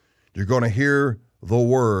evangelism, you're going to hear the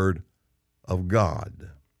word of God.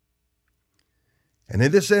 And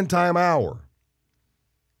in this end time hour,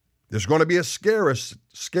 there's going to be a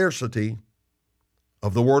scarcity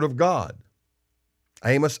of the word of God.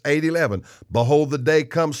 Amos 8:11, behold, the day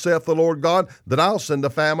comes, saith the Lord God, that I'll send a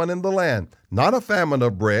famine in the land, not a famine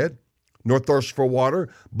of bread, nor thirst for water,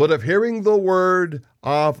 but of hearing the word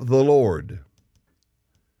of the Lord.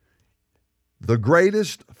 The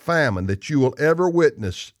greatest famine that you will ever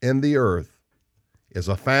witness in the earth is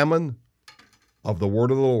a famine of the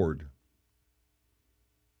word of the Lord.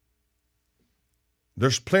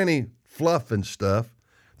 There's plenty fluff and stuff.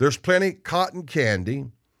 There's plenty cotton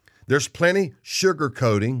candy. There's plenty sugar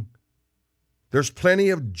coating. There's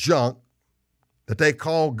plenty of junk that they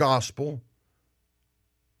call gospel.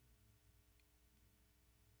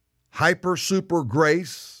 Hyper, super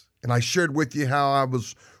grace. And I shared with you how I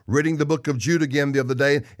was reading the book of Jude again the other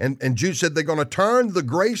day, and Jude said they're going to turn the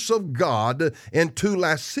grace of God into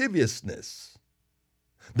lasciviousness.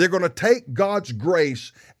 They're going to take God's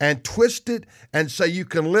grace and twist it and say you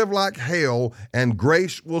can live like hell and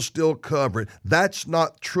grace will still cover it. That's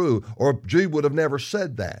not true, or Jude would have never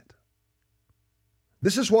said that.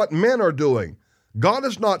 This is what men are doing. God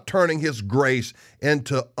is not turning his grace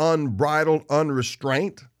into unbridled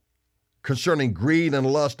unrestraint concerning greed and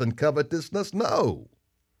lust and covetousness. No,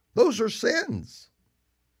 those are sins.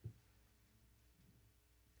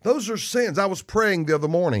 Those are sins. I was praying the other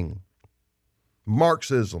morning.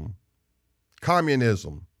 Marxism,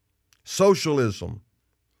 communism, socialism.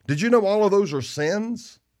 Did you know all of those are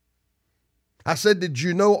sins? I said, did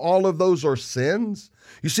you know all of those are sins?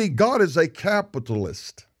 You see, God is a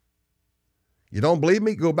capitalist. You don't believe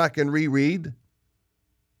me? Go back and reread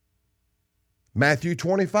Matthew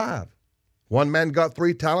 25. One man got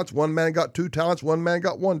 3 talents, one man got 2 talents, one man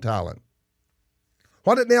got 1 talent.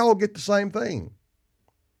 Why didn't they all get the same thing?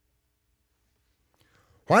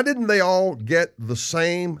 Why didn't they all get the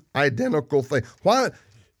same identical thing? Why?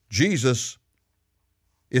 Jesus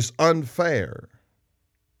is unfair.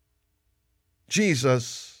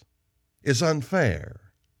 Jesus is unfair.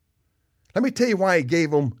 Let me tell you why he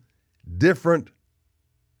gave them different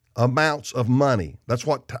amounts of money. That's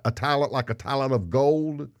what a talent, like a talent of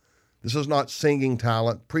gold. This is not singing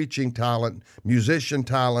talent, preaching talent, musician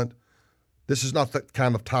talent. This is not that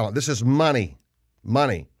kind of talent. This is money.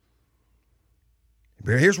 Money.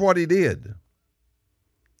 But here's what he did.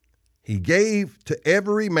 He gave to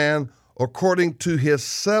every man according to his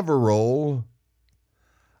several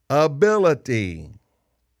ability.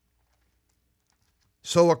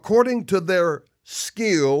 So according to their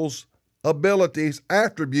skills, abilities,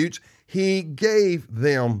 attributes, he gave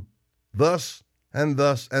them thus and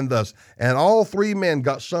thus and thus. And all 3 men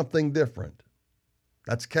got something different.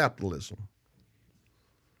 That's capitalism.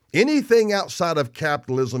 Anything outside of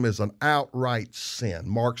capitalism is an outright sin.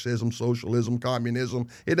 Marxism, socialism, communism,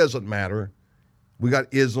 it doesn't matter. We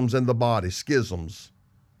got isms in the body, schisms.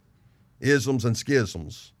 Isms and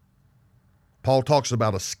schisms. Paul talks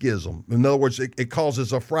about a schism. In other words, it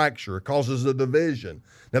causes a fracture. It causes a division.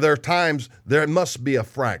 Now, there are times there must be a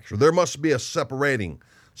fracture. There must be a separating.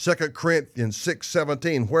 2 Corinthians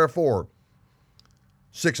 6:17, wherefore,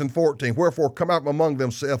 6 and 14, wherefore come out among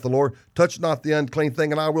them, saith the Lord, touch not the unclean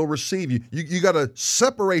thing, and I will receive you. You got to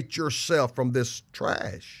separate yourself from this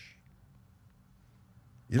trash.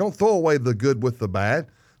 You don't throw away the good with the bad.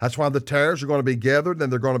 That's why the tares are going to be gathered, then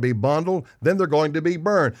they're going to be bundled, then they're going to be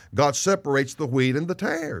burned. God separates the wheat and the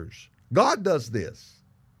tares. God does this.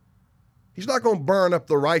 He's not going to burn up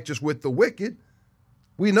the righteous with the wicked.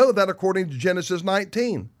 We know that according to Genesis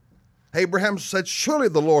 19. Abraham said, surely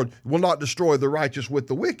the Lord will not destroy the righteous with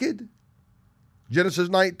the wicked. Genesis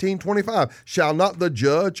 19:25, shall not the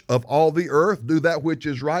judge of all the earth do that which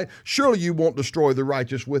is right? Surely you won't destroy the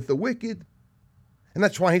righteous with the wicked. And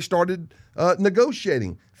that's why he started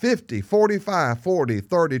negotiating 50, 45, 40,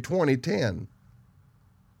 30, 20, 10.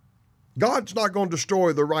 God's not going to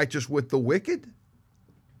destroy the righteous with the wicked.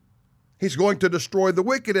 He's going to destroy the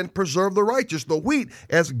wicked and preserve the righteous. The wheat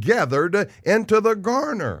is gathered into the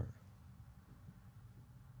garner.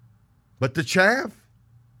 But the chaff,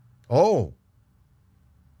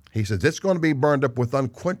 he says, it's going to be burned up with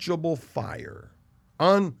unquenchable fire.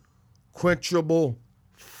 Unquenchable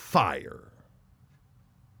fire.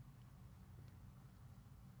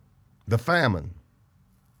 The famine.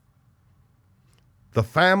 The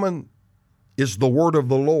famine is the word of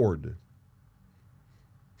the Lord.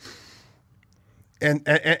 And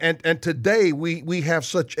today we have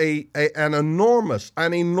such an enormous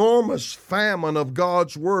famine of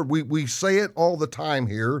God's word. We say it all the time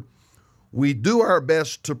here. we do our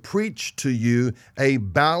best to preach to you a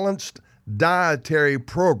balanced dietary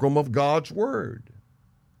program of God's Word.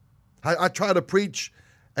 I try to preach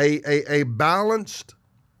a balanced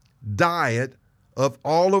diet of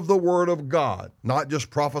all of the Word of God, not just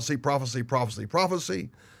prophecy,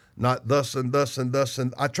 not thus and thus and thus.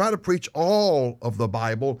 And I try to preach all of the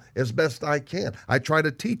Bible as best I can. I try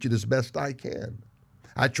to teach it as best I can.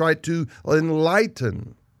 I try to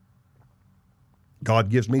enlighten. God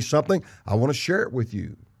gives me something, I want to share it with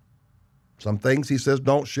you. Some things he says,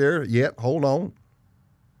 don't share yet, hold on.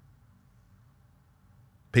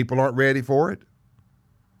 People aren't ready for it.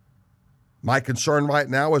 My concern right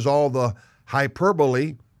now is all the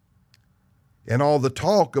hyperbole and all the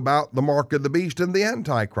talk about the mark of the beast and the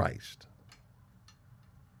Antichrist.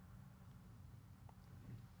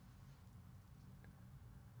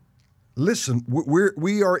 Listen,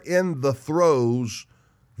 we are in the throes.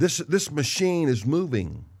 This machine is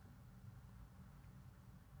moving.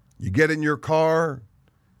 You get in your car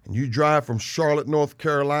and you drive from Charlotte, North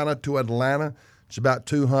Carolina to Atlanta. It's about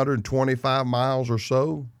 225 miles or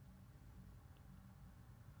so.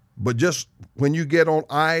 But just when you get on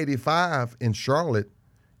I-85 in Charlotte,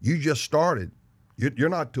 you just started. You're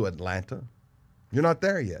not to Atlanta. You're not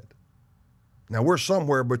there yet. Now, we're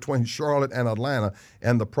somewhere between Charlotte and Atlanta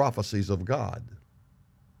and the prophecies of God.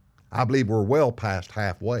 I believe we're well past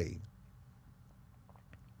halfway.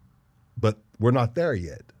 But we're not there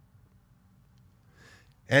yet.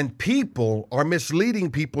 And people are misleading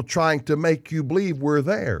people, trying to make you believe we're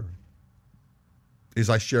there. As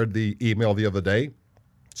I shared the email the other day,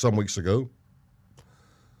 some weeks ago,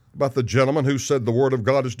 about the gentleman who said the Word of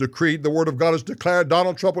God is decreed, the Word of God is declared,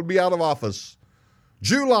 Donald Trump would be out of office.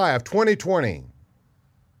 July of 2020.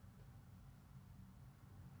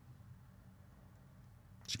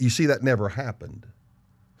 You see, that never happened.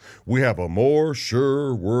 We have a more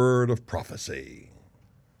sure word of prophecy.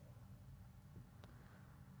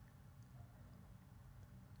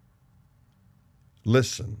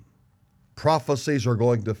 Listen, prophecies are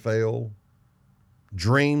going to fail.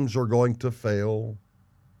 Dreams are going to fail.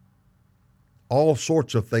 All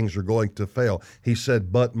sorts of things are going to fail. He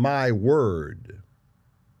said, but my word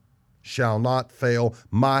shall not fail.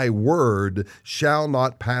 My word shall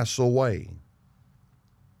not pass away.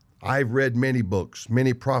 I've read many books,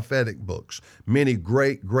 many prophetic books, many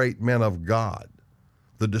great, great men of God.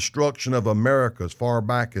 The destruction of America as far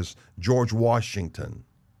back as George Washington,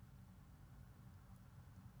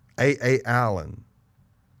 A. Allen,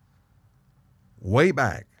 way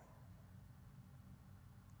back.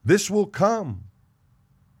 This will come.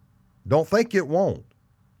 Don't think it won't.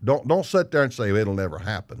 Don't sit there and say it'll never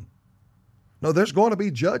happen. No, there's going to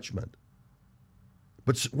be judgment.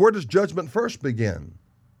 But where does judgment first begin?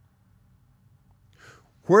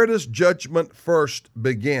 Where does judgment first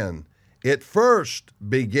begin? It first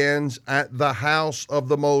begins at the house of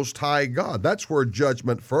the Most High God. That's where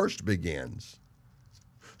judgment first begins.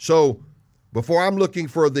 So before I'm looking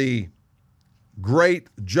for the great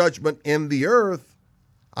judgment in the earth,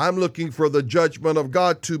 I'm looking for the judgment of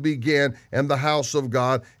God to begin in the house of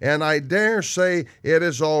God. And I dare say it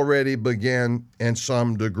has already begun in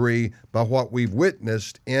some degree by what we've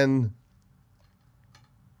witnessed in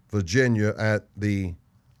Virginia at the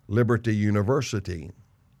Liberty University.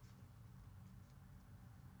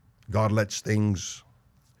 God lets things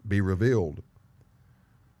be revealed.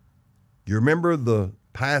 You remember the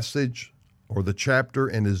passage or the chapter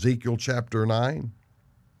in Ezekiel chapter 9?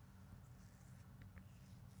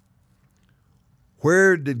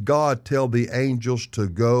 Where did God tell the angels to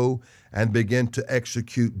go and begin to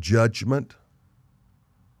execute judgment?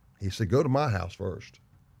 He said, go to my house first.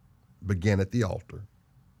 Begin at the altar.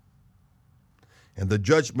 And the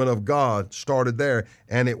judgment of God started there,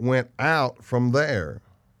 and it went out from there.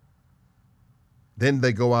 Then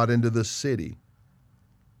they go out into the city.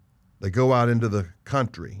 They go out into the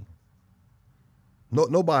country.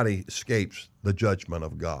 Nobody escapes the judgment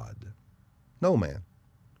of God. No man.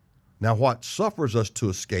 Now, what suffers us to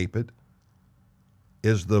escape it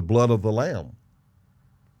is the blood of the Lamb.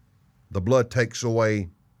 The blood takes away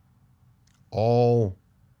all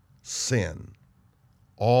sin.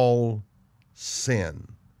 All sin.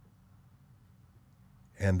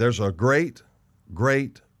 And there's a great,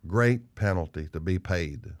 great, great penalty to be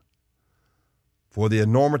paid for the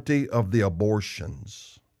enormity of the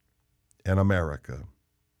abortions in America.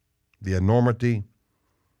 The enormity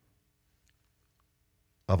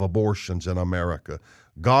of abortions in America.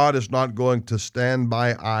 God is not going to stand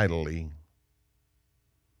by idly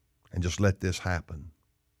and just let this happen.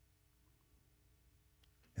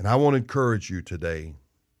 And I want to encourage you today,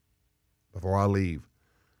 before I leave,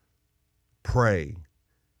 pray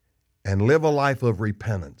and live a life of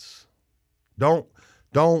repentance. Don't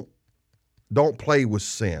play with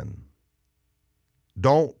sin.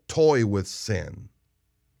 Don't toy with sin.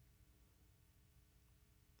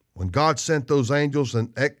 When God sent those angels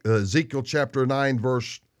in Ezekiel chapter 9,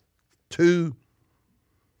 verse 2,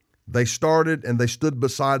 they started and they stood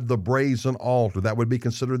beside the brazen altar. That would be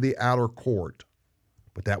considered the outer court.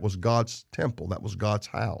 But that was God's temple. That was God's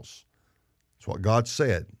house. That's what God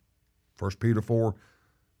said. 1 Peter 4,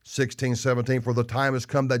 16, 17, for the time has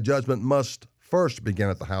come that judgment must first begin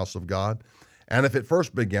at the house of God. And if it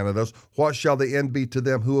first began at us, what shall the end be to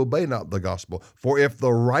them who obey not the gospel? For if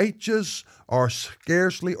the righteous are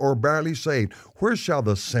scarcely or barely saved, where shall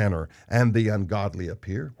the sinner and the ungodly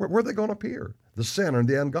appear? Where are they going to appear? The sinner and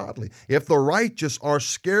the ungodly. If the righteous are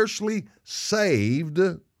scarcely saved,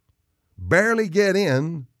 barely get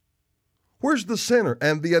in, where's the sinner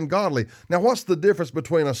and the ungodly? Now, what's the difference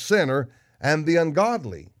between a sinner and the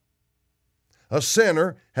ungodly? A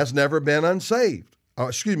sinner has never been unsaved.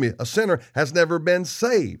 A sinner has never been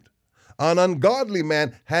saved. An ungodly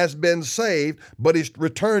man has been saved, but he's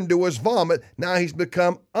returned to his vomit. Now he's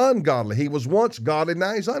become ungodly. He was once godly,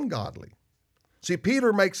 now he's ungodly. See,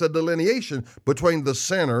 Peter makes a delineation between the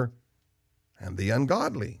sinner and the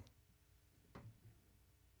ungodly.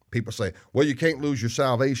 People say, well, you can't lose your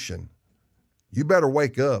salvation. You better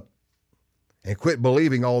wake up and quit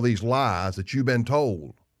believing all these lies that you've been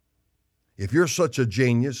told. If you're such a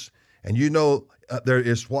genius and you know there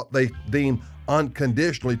is what they deem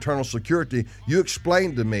unconditional eternal security, you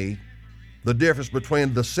explain to me the difference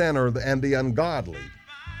between the sinner and the ungodly.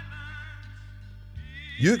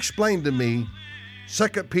 You explain to me 2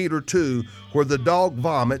 Peter 2, where the dog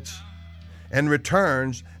vomits and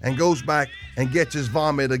returns and goes back and gets his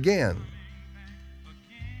vomit again.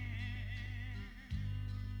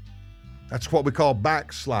 That's what we call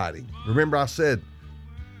backsliding. Remember I said,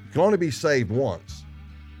 you can only be saved once.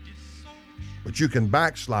 But you can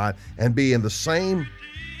backslide and be in the same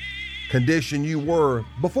condition you were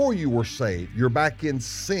before you were saved. You're back in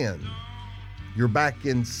sin. You're back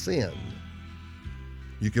in sin.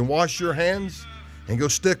 You can wash your hands and go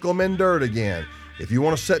stick them in dirt again. If you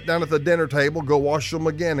want to sit down at the dinner table, go wash them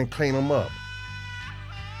again and clean them up.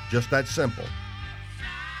 Just that simple.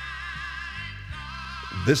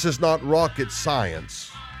 This is not rocket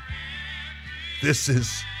science. This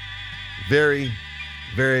is very,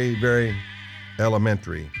 very, very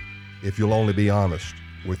elementary, if you'll only be honest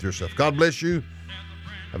with yourself. God bless you.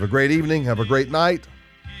 Have a great evening. Have a great night.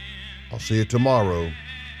 I'll see you tomorrow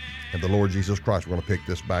in the Lord Jesus Christ. We're going to pick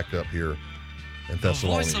this back up here in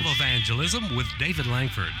Thessalonians. The Voice of Evangelism with David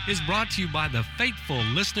Langford is brought to you by the faithful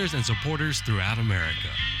listeners and supporters throughout America.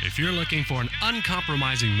 If you're looking for an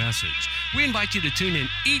uncompromising message, we invite you to tune in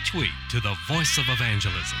each week to the Voice of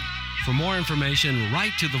Evangelism. For more information,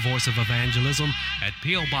 write to the Voice of Evangelism at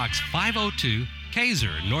P.O. Box 502, Kaiser,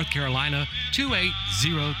 North Carolina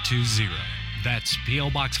 28020. That's P.O.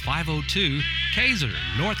 Box 502, Kaiser,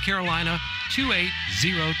 North Carolina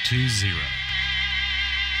 28020.